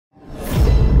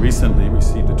recently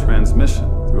received a transmission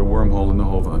through a wormhole in the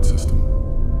Hovan system.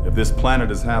 If this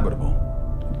planet is habitable,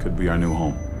 it could be our new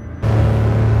home.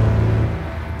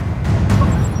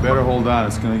 Better hold on,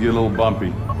 it's gonna get a little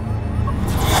bumpy.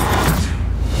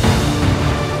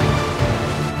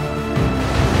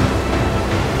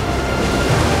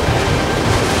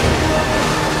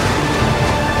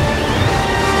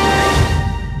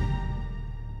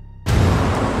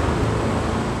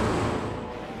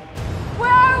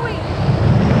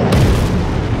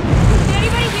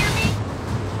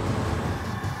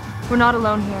 We're not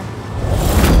alone here.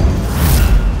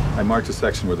 I marked a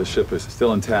section where the ship is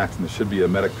still intact and there should be a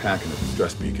medic pack and a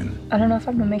distress beacon. I don't know if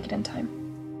I'm gonna make it in time.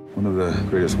 One of the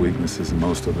greatest weaknesses in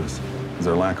most of us is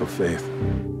our lack of faith.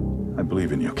 I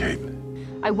believe in you, Kate.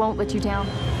 I won't let you down.